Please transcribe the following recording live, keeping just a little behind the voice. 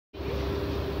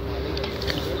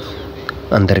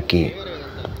అందరికీ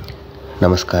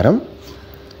నమస్కారం.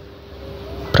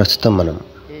 ప్రస్తుతం మనం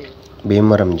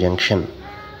భీమవరం జంక్షన్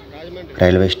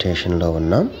రైల్వే స్టేషన్లో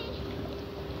ఉన్నాం.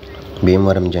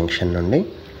 భీమవరం జంక్షన్ నుండి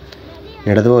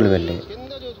నిడదవోలు వెళ్ళే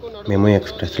మెము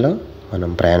ఎక్స్ప్రెస్లో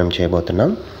మనం ప్రయాణం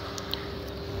చేయబోతున్నాం.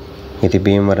 ఇది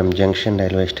Bhimavaram junction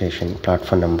railway station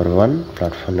platform number 1,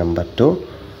 platform number 2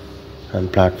 and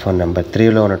platform number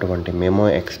 3లో ఉన్నటువంటి మెము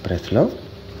ఎక్స్ప్రెస్లో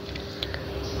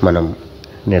మనం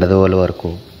నిడదవోలు వరకు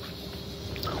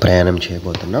ప్రయాణం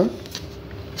చేయబోతున్నాం.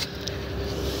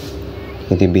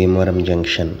 ఇది భీమవరం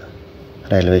జంక్షన్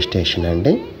రైల్వే స్టేషన్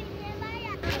అండి.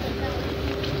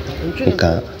 ఇక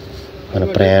మన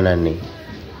ప్రయాణాన్ని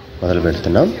మొదలు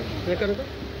పెడుతున్నాం.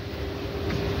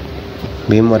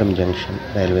 భీమవరం జంక్షన్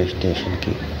రైల్వే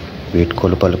స్టేషన్కి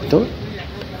వీడ్కోలు పలుకుతూ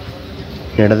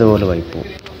నిడదవోలు వైపు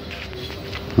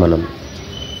మనం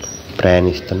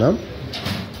ప్రయాణిస్తున్నాం.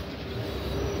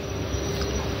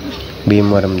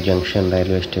 భీమవరం జంక్షన్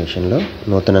రైల్వే స్టేషన్లో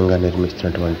నూతనంగా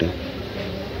నిర్మిస్తున్నటువంటి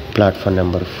ప్లాట్ఫామ్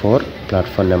నెంబర్ 4,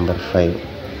 ప్లాట్ఫామ్ నెంబర్ 5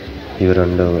 ఇవి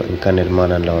రెండు ఇంకా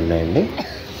నిర్మాణంలో ఉన్నాయండి.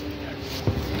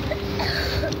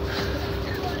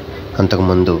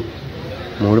 అంతకుముందు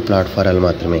 3 ప్లాట్ఫారాలు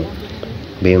మాత్రమే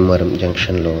భీమవరం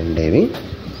జంక్షన్లో ఉండేవి.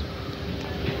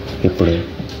 ఇప్పుడు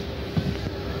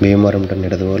భీమవరం టు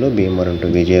నిడదవోలు, భీమవరం టు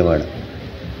విజయవాడ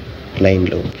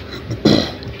లైన్లు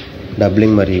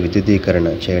డబ్లింగ్ మరియు విద్యుదీకరణ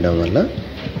చేయడం వల్ల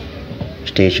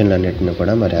స్టేషన్లన్నింటినీ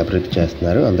కూడా అభివృద్ధి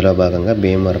చేస్తున్నారు. అందులో భాగంగా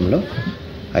భీమవరంలో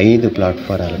 5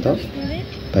 ప్లాట్ఫారాలతో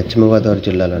పశ్చిమ గోదావరి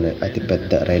జిల్లాలోనే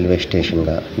అతిపెద్ద రైల్వే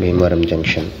స్టేషన్గా భీమవరం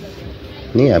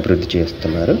జంక్షన్ని అభివృద్ధి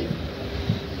చేస్తున్నారు.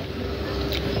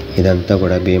 ఇదంతా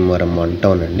కూడా భీమవరం 1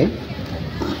 టౌన్ అండి.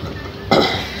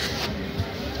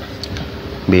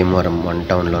 భీమవరం 1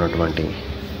 టౌన్లో ఉన్నటువంటి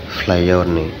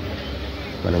ఫ్లైఓవర్ని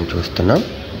మనం చూస్తున్నాం.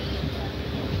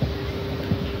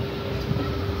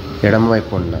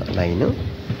 ఎడమవైపు ఉన్న లైను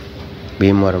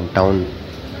భీమవరం టౌన్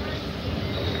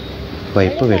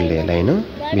వైపు వెళ్ళే లైను.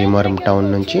 భీమవరం టౌన్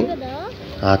నుంచి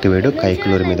ఆకివీడు,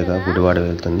 కైకులూరు మీదుగా గుడివాడ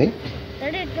వెళ్తుంది.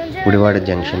 గుడివాడ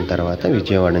జంక్షన్ తర్వాత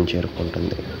విజయవాడని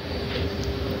చేరుకుంటుంది.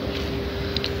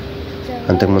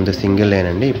 అంతకుముందు సింగిల్ లైన్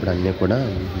అండి. ఇప్పుడు అన్నీ కూడా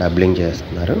డబ్లింగ్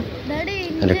చేస్తున్నారు.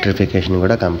 ఎలక్ట్రిఫికేషన్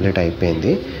కూడా కంప్లీట్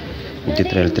అయిపోయింది.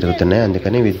 విద్యుత్ రైలు తిరుగుతున్నాయి.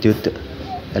 అందుకని విద్యుత్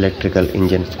ఎలక్ట్రికల్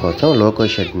ఇంజిన్స్ కోసం లోకో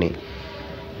షెడ్ని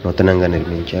నూతనంగా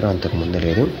నిర్మించారు. అంతకుముందు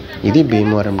లేదు. ఇది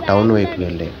భీమవరం టౌన్ వైపు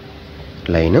వెళ్ళే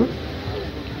లైను.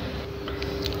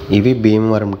 ఇవి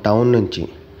భీమవరం టౌన్ నుంచి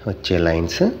వచ్చే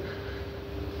లైన్స్.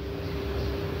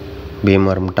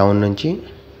 భీమవరం టౌన్ నుంచి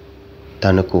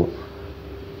తణుకు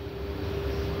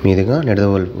మీదుగా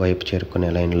నిడదవోలు వైపు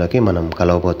చేరుకునే లైన్లోకి మనం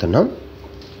కలవబోతున్నాం.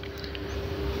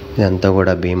 ఇదంతా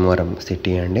కూడా భీమవరం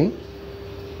సిటీ అండి.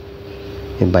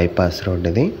 ఇది బైపాస్ రోడ్.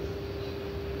 ఇది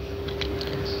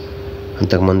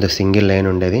అంతకుముందు సింగిల్ లైన్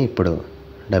ఉండేది. ఇప్పుడు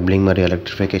డబ్లింగ్ మరియు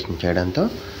ఎలక్ట్రిఫికేషన్ చేయడంతో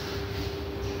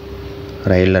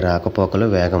రైళ్ళ రాకపోకలు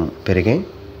వేగం పెరిగాయి.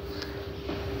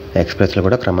 ఎక్స్ప్రెస్లు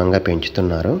కూడా క్రమంగా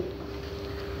పెంచుతున్నారు.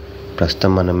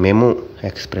 ప్రస్తుతం మనం మెము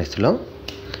ఎక్స్ప్రెస్లో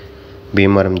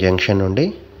భీమవరం జంక్షన్ నుండి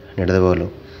నిడదవోలు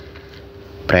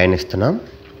ప్రయాణిస్తున్నాం.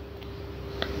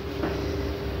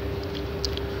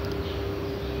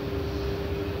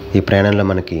 ఈ ప్రయాణంలో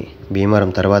మనకి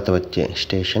భీమవరం తర్వాత వచ్చే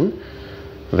స్టేషన్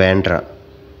వేండ్ర,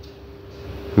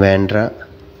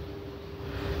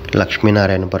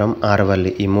 లక్ష్మీనారాయణపురం,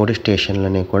 ఆరవల్లి ఈ 3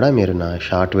 స్టేషన్లని కూడా మీరు నా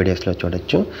షార్ట్ వీడియోస్లో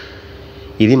చూడొచ్చు.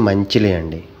 ఇది మంచిలి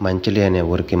అండి. మంచిలి అనే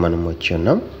ఊరికి మనం వచ్చి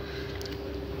ఉన్నాం.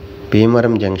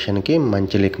 భీమవరం జంక్షన్కి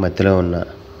మంచిలికి మధ్యలో ఉన్న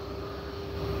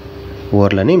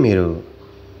ఊర్లని మీరు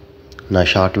నా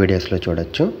షార్ట్ వీడియోస్లో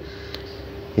చూడొచ్చు.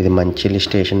 ఇది మంచిలి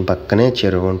స్టేషన్ పక్కనే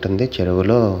చెరువు ఉంటుంది.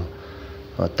 చెరువులో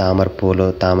తామర పూలు,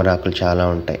 తామరాకులు చాలా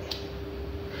ఉంటాయి.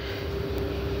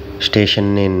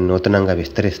 స్టేషన్ని నూతనంగా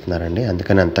విస్తరిస్తున్నారండి.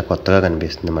 అందుకని అంత కొత్తగా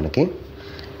కనిపిస్తుంది మనకి.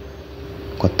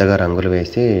 కొత్తగా రంగులు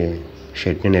వేసి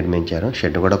షెడ్ని నిర్మించారు.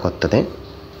 షెడ్ కూడా కొత్తదే.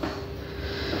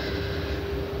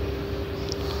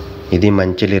 ఇది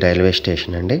మంచిలి రైల్వే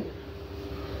స్టేషన్ అండి.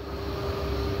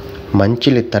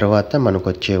 మంచిలి తర్వాత మనకు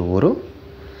వచ్చే ఊరు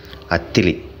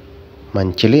అత్తిలి.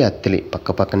 మంచిలి, అత్తిలి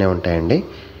పక్క పక్కనే ఉంటాయండి.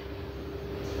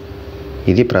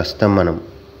 ఇది ప్రస్తుతం మనం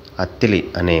అత్తిలి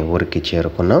అనే ఊరికి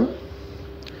చేరుకున్నాం.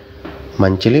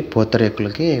 మంచిలి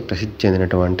పూతరేకులకి ప్రసిద్ధి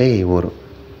చెందినటువంటి ఈ ఊరు.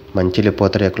 మంచిలి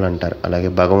పూతరేకులు అంటారు. అలాగే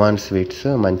భగవాన్ స్వీట్స్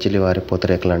మంచిలి వారి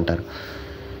పూతరేకులు అంటారు.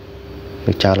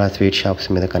 మీకు చాలా స్వీట్ షాప్స్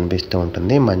మీద కనిపిస్తూ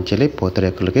ఉంటుంది. మంచిలి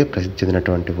పూతరేకులకి ప్రసిద్ధి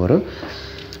చెందినటువంటి ఊరు.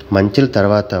 మంచిలి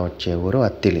తర్వాత వచ్చే ఊరు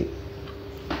అత్తిలి.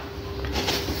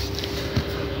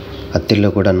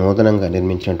 అత్తిలిలో కూడా నూతనంగా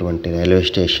నిర్మించినటువంటి రైల్వే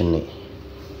స్టేషన్ని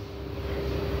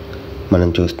మనం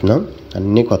చూస్తున్నాం.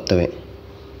 అన్నీ కొత్తవే.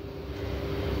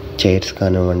 చైర్స్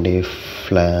కానివ్వండి,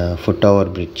 ఫుట్ ఓవర్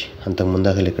బ్రిడ్జ్. అంతకుముందు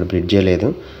అసలు ఇక్కడ బ్రిడ్జే లేదు,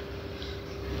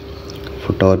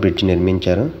 ఫుట్ ఓవర్ బ్రిడ్జ్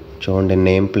నిర్మించారు. చూడండి,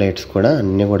 నేమ్ ప్లేట్స్ కూడా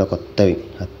అన్నీ కూడా కొత్తవి,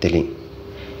 అత్తిలి.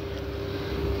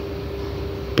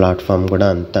 ప్లాట్ఫామ్ కూడా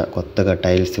అంతా కొత్తగా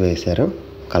టైల్స్ వేశారు,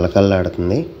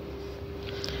 కలకల్లాడుతుంది.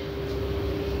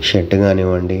 షెడ్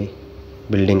కానివ్వండి,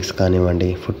 బిల్డింగ్స్ కానివ్వండి,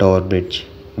 ఫుట్ ఓవర్ బ్రిడ్జ్,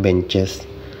 బెంచెస్,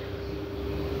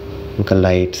 ఇంకా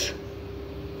లైట్స్,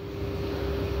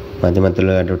 మధ్య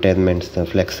మధ్యలో అడ్వర్టైజ్మెంట్స్,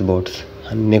 ఫ్లెక్స్ బోర్డ్స్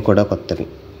అన్నీ కూడా కొత్తవి.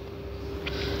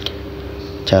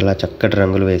 చాలా చక్కటి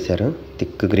రంగులు వేశారు,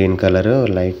 thick green colour,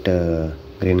 light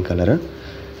green colour.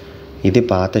 ఇది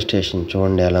పాత స్టేషన్,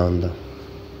 చూడండి ఎలా ఉందో.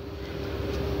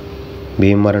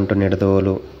 భీమవరం టు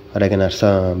నిడదవోలు, అలాగే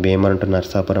Bhimavaram to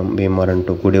Narsapuram, Bhimavaram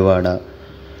to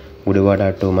Gudivada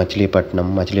to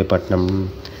Machilipatnam,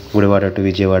 Gudivada to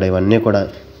Vijayawada, ఇవన్నీ కూడా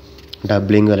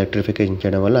డబ్లింగ్, ఎలక్ట్రిఫికేషన్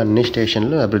చేయడం వల్ల అన్ని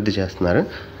స్టేషన్లు అభివృద్ధి చేస్తున్నారు.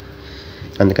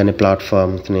 అందుకని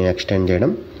ప్లాట్ఫామ్స్ని ఎక్స్టెండ్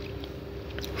చేయడం,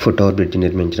 ఫుట్ ఓవర్ బ్రిడ్జ్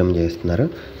నిర్మించడం చేస్తున్నారు.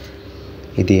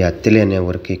 ఇది అత్తిలి అనే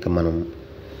ఊరికి ఇక మనం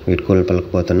వీడ్కోలు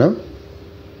పలకపోతున్నాం.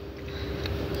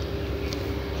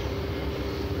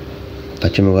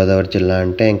 పశ్చిమ గోదావరి జిల్లా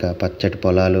అంటే ఇంకా పచ్చటి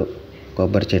పొలాలు,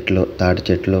 కొబ్బరి చెట్లు, తాటి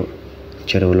చెట్లు,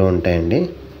 చెరువులు ఉంటాయండి.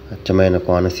 అచ్చమైన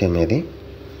కోనసీమ ఇది.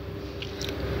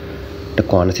 అంటే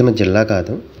కోనసీమ జిల్లా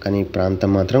కాదు, కానీ ఈ ప్రాంతం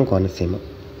మాత్రం కోనసీమ.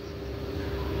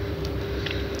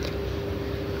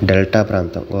 డెల్టా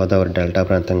ప్రాంతం, గోదావరి డెల్టా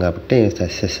ప్రాంతం కాబట్టి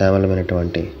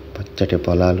సస్యశ్యామలమైనటువంటి పచ్చటి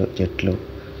పొలాలు, చెట్లు,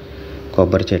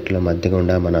 కొబ్బరి చెట్ల మధ్య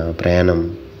గుండా మన ప్రయాణం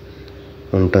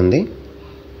ఉంటుంది.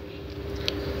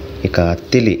 ఇక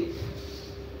అత్తిలి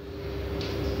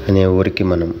అనే ఊరికి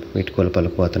మనం వీడ్కోలు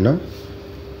పలుకుపోతున్నాం.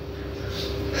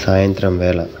 సాయంత్రం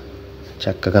వేళ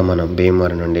చక్కగా మనం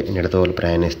భీమవరం నుండి నిడదవోలు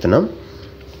ప్రయాణిస్తున్నాం.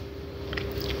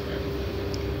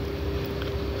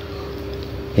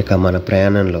 ఇక మన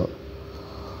ప్రయాణంలో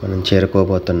మనం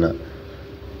చేరుకోబోతున్న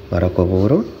మరొక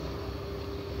ఊరు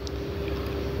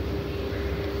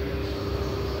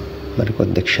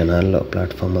మరికొద్ది క్షణాల్లో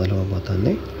ప్లాట్ఫామ్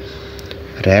మొదలవబోతుంది.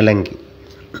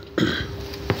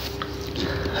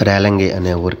 రేలంగి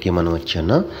అనే ఊరికి మనం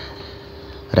వచ్చాను.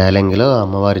 రేలంగిలో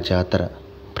అమ్మవారి జాతర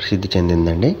ప్రసిద్ధి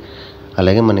చెందిందండి.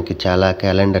 అలాగే మనకి చాలా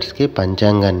క్యాలెండర్స్కి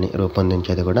పంచాంగాన్ని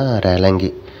రూపొందించేది కూడా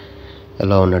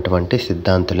రేలంగిలో ఉన్నటువంటి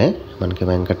సిద్ధాంతులే. మనకి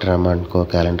వెంకటరమణకో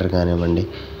క్యాలెండర్ కానివ్వండి,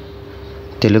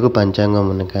 తెలుగు పంచాంగం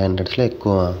ఉన్న క్యాలెండర్స్లో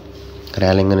ఎక్కువ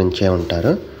రేలంగి నుంచే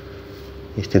ఉంటారు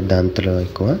ఈ సిద్ధాంతులు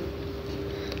ఎక్కువ.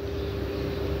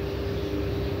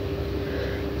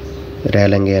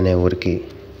 రేలంగి అనే ఊరికి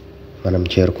మనం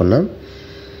చేరుకున్నాం.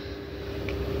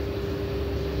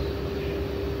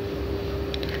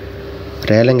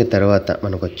 రేలంగి తర్వాత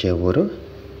మనకు వచ్చే ఊరు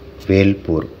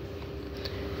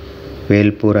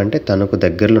వేల్పూర్ అంటే తణుకు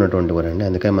దగ్గరలో ఉన్నటువంటి ఊరు అండి.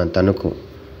 అందుకని మన తణుకు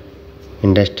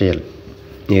ఇండస్ట్రియల్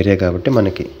ఏరియా కాబట్టి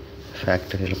మనకి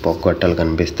ఫ్యాక్టరీలు, పొగ్గొట్టాలు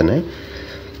కనిపిస్తున్నాయి.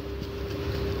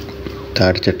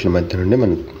 తాటి చెట్ల మధ్య నుండి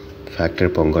మనం ఫ్యాక్టరీ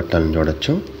పొగ్గొట్టాలను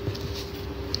చూడొచ్చు.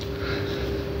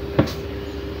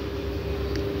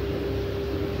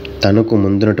 తణుకు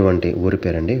ముందున్నటువంటి ఊరి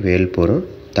పేరండి వేల్పూరు.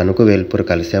 తణుకు, వేల్పూరు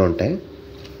కలిసే ఉంటాయి,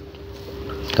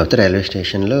 కాకపోతే రైల్వే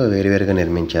స్టేషన్లో వేరువేరుగా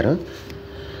నిర్మించారు.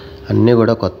 అన్నీ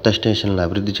కూడా కొత్త స్టేషన్లు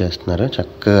అభివృద్ధి చేస్తున్నారు,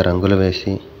 చక్కగా రంగులు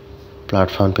వేసి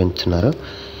ప్లాట్ఫామ్ పెంచుతున్నారు.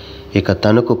 ఇక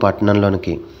తణుకు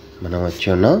పట్టణంలోనికి మనం వచ్చి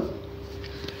ఉన్నాం.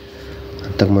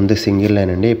 అంతకుముందు సింగిల్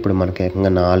లైన్ అండి, ఇప్పుడు మనకి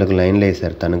ఏకంగా 4 లైన్లు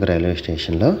వేశారు తణుకు రైల్వే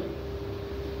స్టేషన్లో.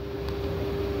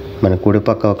 మన కుడి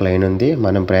పక్క ఒక లైన్ ఉంది,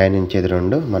 మనం ప్రయాణించేది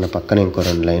 2, మన పక్కన ఇంకో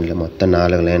 2 లైన్లు, మొత్తం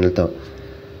 4 లైన్లతో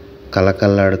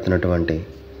కలకల్లాడుతున్నటువంటి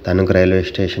తణుకు రైల్వే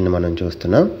స్టేషన్ని మనం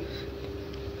చూస్తున్నాం.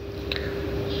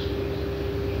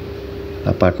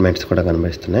 అపార్ట్మెంట్స్ కూడా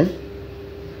కనిపిస్తున్నాయి.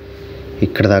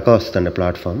 ఇక్కడ దాకా వస్తుంది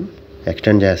ప్లాట్ఫామ్,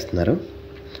 ఎక్స్టెండ్ చేస్తున్నారు.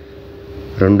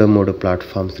 2-3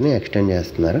 ప్లాట్ఫామ్స్ని ఎక్స్టెండ్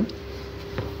చేస్తున్నారు.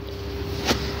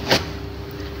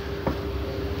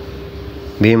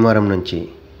 భీమవరం నుంచి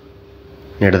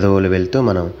నిడదవోలు వెళ్తూ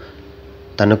మనం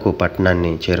తణుకు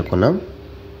పట్టణాన్ని చేరుకున్నాం.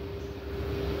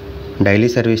 డైలీ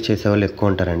సర్వీస్ చేసేవాళ్ళు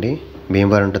ఎక్కువ ఉంటారండి.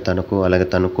 భీమవరం టు తణుకు, అలాగే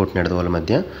తణుకు టు నిడదవోలు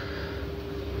మధ్య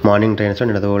మార్నింగ్ ట్రైన్స్లో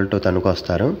నిడదవోలు టు తణుకు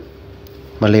వస్తారు,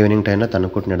 మళ్ళీ ఈవినింగ్ ట్రైన్లో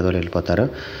తణుకు టు నిడదవోలు వెళ్ళిపోతారు.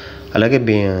 అలాగే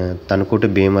తణుకు టు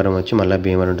భీమవరం వచ్చి మళ్ళీ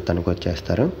భీమవరం టు తణుకు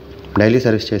వచ్చేస్తారు. డైలీ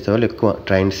సర్వీస్ చేసేవాళ్ళు ఎక్కువ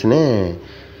ట్రైన్స్నే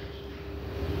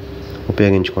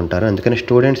ఉపయోగించుకుంటారు. అందుకని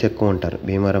స్టూడెంట్స్ ఎక్కువ ఉంటారు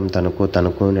భీమవరం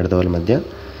తణుకు నిడదవోలు మధ్య.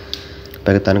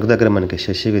 పైగా తణుకు దగ్గర మనకి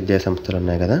శశి విద్యా సంస్థలు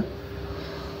ఉన్నాయి కదా,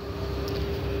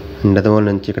 నిడదవోలు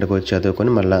నుంచి ఇక్కడికి వచ్చి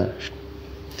చదువుకొని మళ్ళీ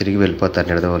తిరిగి వెళ్ళిపోతారు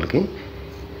నిడదవోలుకి.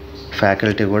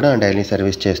 ఫ్యాకల్టీ కూడా డైలీ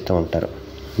సర్వీస్ చేస్తూ ఉంటారు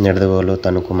నిడదవోలు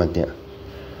తణుకు మధ్య.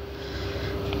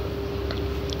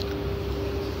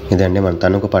 ఇదండి, మనం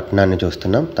తణుకు పట్టణాన్ని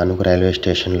చూస్తున్నాం. తణుకు రైల్వే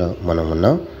స్టేషన్లో మనం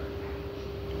ఉన్నాం.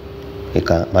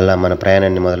 ఇక మళ్ళా మన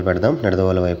ప్రయాణాన్ని మొదలు పెడదాం.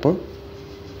 నిడదవోలు వైపు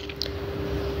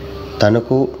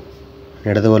తణుకు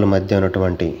నిడదవోలు మధ్య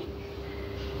ఉన్నటువంటి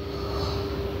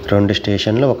 2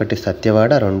 స్టేషన్లు, ఒకటి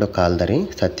సత్యవాడ, 2 కాల్దరి.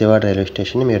 సత్యవాడ రైల్వే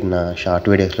స్టేషన్ మీరు నా షార్ట్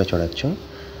వీడియోస్లో చూడొచ్చు.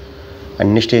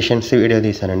 అన్ని స్టేషన్స్ వీడియో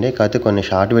తీశానండి, కాకపోతే కొన్ని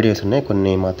షార్ట్ వీడియోస్ ఉన్నాయి,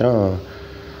 కొన్ని మాత్రం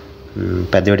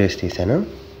పెద్ద వీడియోస్ తీశాను.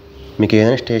 మీకు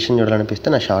ఏదైనా స్టేషన్ చూడాలనిపిస్తే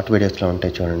నా షార్ట్ వీడియోస్లో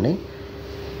ఉంటాయి చూడండి.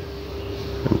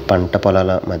 పంట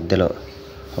పొలాల మధ్యలో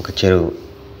ఒక చెరువు,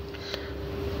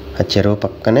 ఆ చెరువు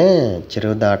పక్కనే,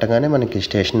 చెరువు దాటగానే మనకి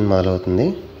స్టేషన్ మొదలవుతుంది.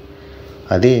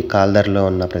 అది కాల్దరిలో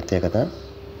ఉన్న ప్రత్యేకత.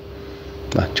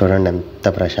 చూడండి ఎంత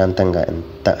ప్రశాంతంగా,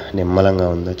 ఎంత నిమ్మలంగా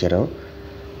ఉందో చెరువు.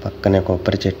 పక్కనే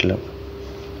కొబ్బరి చెట్లు,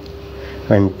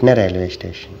 వెంటనే రైల్వే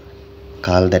స్టేషన్.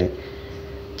 కాల్దరి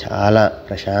చాలా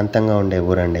ప్రశాంతంగా ఉండే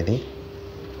ఊరండి ఇది.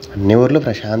 అన్ని ఊర్లు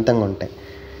ప్రశాంతంగా ఉంటాయి.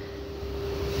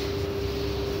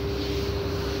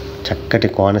 చక్కటి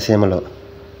కోనసీమలో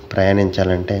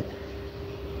ప్రయాణించాలంటే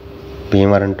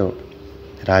భీమవరం టు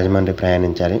రాజమండ్రి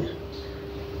ప్రయాణించాలి,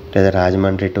 లేదా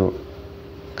రాజమండ్రి టు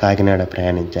కాకినాడ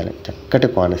ప్రయాణించాలి. చక్కటి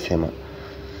కోనసీమ,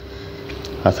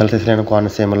 అసలు సిసలైన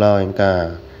కోనసీమలో ఇంకా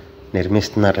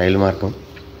నిర్మిస్తున్న రైలు మార్గం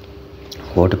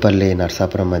కోటిపల్లి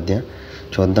నరసాపురం మధ్య.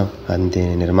 చూద్దాం అది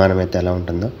నిర్మాణం అయితే ఎలా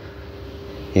ఉంటుందో.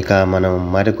 ఇక మనం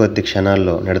మరికొద్ది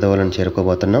క్షణాల్లో నిడదవోలును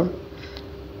చేరుకోబోతున్నాం.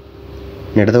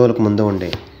 నిడదవోలుకు ముందు ఉండే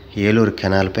ఏలూరు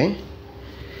కెనాల్పై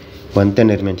వంతెన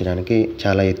నిర్మించడానికి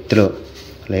చాలా ఎత్తులో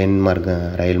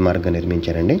రైలు మార్గం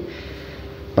నిర్మించారండి.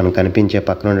 మనం కనిపించే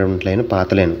పక్కన ఉన్నటువంటి లైన్ పాత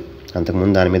లైన్,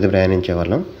 అంతకుముందు దాని మీద ప్రయాణించే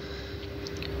వాళ్ళం.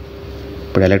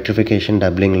 ఇప్పుడు ఎలక్ట్రిఫికేషన్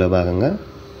డబ్లింగ్లో భాగంగా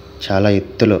చాలా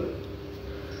ఎత్తులో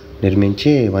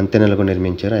నిర్మించి వంతెనలకు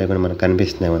నిర్మించారు. అవి కూడా మనకు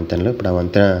కనిపిస్తున్నాయి వంతెనలు. ఇప్పుడు ఆ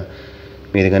వంతెన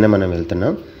మీదుగానే మనం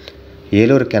వెళ్తున్నాం.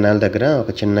 ఏలూరు కెనాల్ దగ్గర ఒక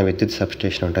చిన్న విద్యుత్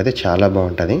సబ్స్టేషన్ ఉంటుంది, చాలా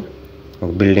బాగుంటుంది.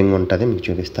 ఒక బిల్డింగ్ ఉంటుంది, మీకు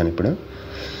చూపిస్తాను ఇప్పుడు.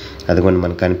 అదిగోండి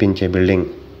మనకు కనిపించే బిల్డింగ్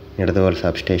నిడదవోలు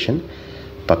సబ్స్టేషన్.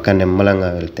 పక్కన నిమ్మలంగా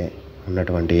వెళ్తే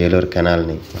ఉన్నటువంటి ఏలూరు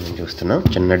కెనాల్ని మనం చూస్తున్నాం.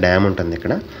 చిన్న డ్యామ్ ఉంటుంది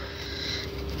ఇక్కడ.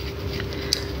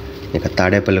 ఇక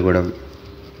తాడేపల్లిగూడెం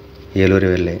ఏలూరు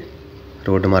వెళ్ళే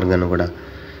రోడ్డు మార్గాన్ని కూడా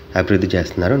అభివృద్ధి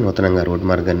చేస్తున్నారు. నూతనంగా రోడ్డు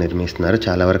మార్గాన్ని నిర్మిస్తున్నారు,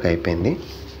 చాలా వరకు అయిపోయింది.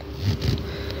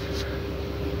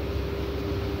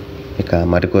 ఇక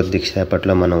మరికొద్ది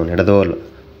సేపట్లో మనం నిడదవోలు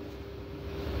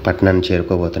పట్టణాన్ని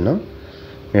చేరుకోబోతున్నాం.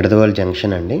 నిడదవోలు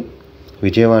జంక్షన్ అండి.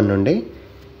 విజయవాడ నుండి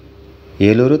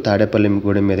ఏలూరు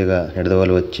తాడేపల్లిగూడెం మీదుగా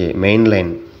నిడదవోలు వచ్చే main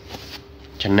line,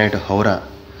 Chennai to Howrah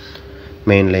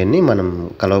main లైన్ని మనం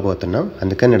కలవబోతున్నాం.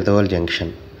 అందుకని నిడదవోలు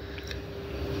జంక్షన్.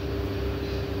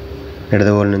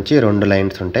 నిడదవోలు నుంచి 2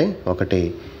 లైన్స్ ఉంటాయి. ఒకటి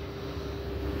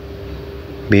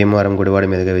భీమవరం గుడివాడ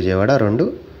మీదుగా విజయవాడ, 2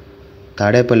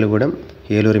 తాడేపల్లిగూడెం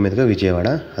ఏలూరు మీదుగా విజయవాడ.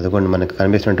 అదిగోండి మనకు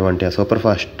కనిపిస్తున్నటువంటి ఆ సూపర్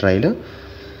ఫాస్ట్ రైలు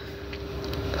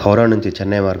హౌరా నుంచి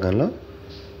చెన్నై మార్గంలో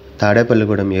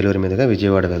తాడేపల్లిగూడెం ఏలూరు మీదుగా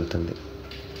విజయవాడ వెళ్తుంది.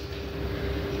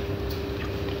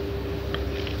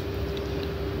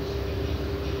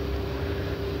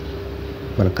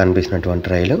 మనకు కనిపిస్తున్నటువంటి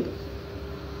రైలు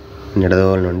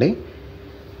నిడదవోలు నుండి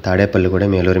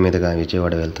తాడేపల్లిగూడెం ఏలూరు మీదుగా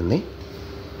విజయవాడ వెళ్తుంది.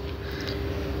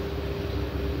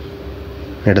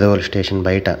 నిడదవోలు స్టేషన్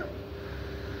బయట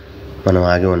మనం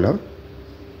ఆగి ఉన్నాం.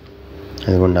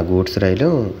 అదిగోండి గూడ్స్ రైలు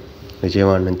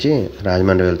విజయవాడ నుంచి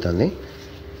రాజమండ్రి వెళ్తుంది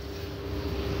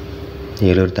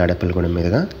ఏలూరు తాడేపల్లిగూడెం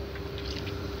మీదుగా.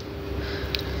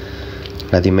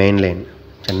 అది main line,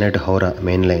 Chennai to Howrah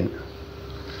main line.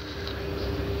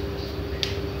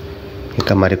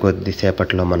 ఇక మరికొద్ది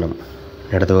సేపట్లో మనం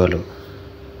నిడదవోలు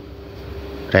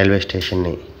రైల్వే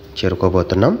స్టేషన్ని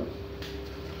చేరుకోబోతున్నాం.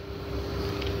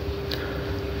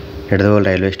 నిడదవోలు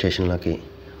రైల్వే స్టేషన్లోకి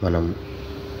మనం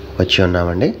వచ్చి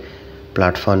ఉన్నామండి.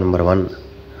 Platform number 1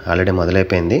 already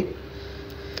మొదలైపోయింది.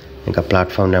 ఇంకా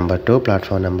ప్లాట్ఫామ్ నెంబర్ 2,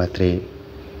 ప్లాట్ఫామ్ నెంబర్ 3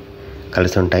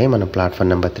 కలిసి ఉంటాయి. మనం ప్లాట్ఫామ్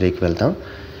నెంబర్ 3కి వెళ్తాం.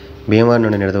 భీమవరం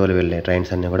నుండి నిడదవోలు వెళ్ళే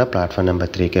ట్రైన్స్ అన్నీ కూడా ప్లాట్ఫామ్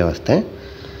నెంబర్ 3కే వస్తాయి.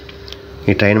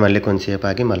 ఈ ట్రైన్ మళ్ళీ కొంచెంసేపు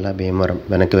ఆగి మళ్ళీ భీమవరం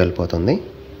వెనక్కి వెళ్ళిపోతుంది.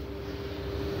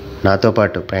 నాతో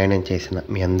పాటు ప్రయాణం చేసిన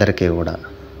మీ అందరికీ కూడా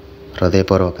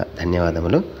హృదయపూర్వక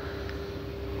ధన్యవాదములు.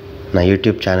 నా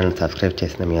యూట్యూబ్ ఛానల్ని సబ్స్క్రైబ్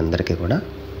చేసిన మీ అందరికీ కూడా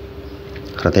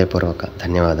హృదయపూర్వక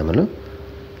ధన్యవాదములు.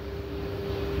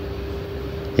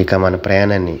 ఇక మన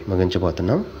ప్రయాణాన్ని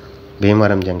ముగించబోతున్నాం.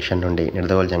 భీమవరం జంక్షన్ నుండి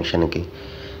నిడదవోలు జంక్షన్కి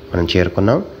మనం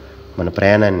చేరుకున్నాం. మన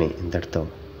ప్రయాణాన్ని ఇంతటితో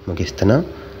ముగిస్తున్నాం.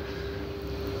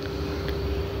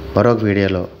 మరొక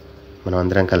వీడియోలో మనం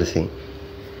అందరం కలిసి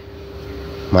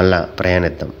మళ్ళా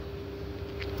ప్రయాణిద్దాం.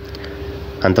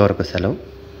 అంతవరకు సెలవు.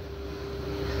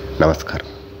 నమస్కారం.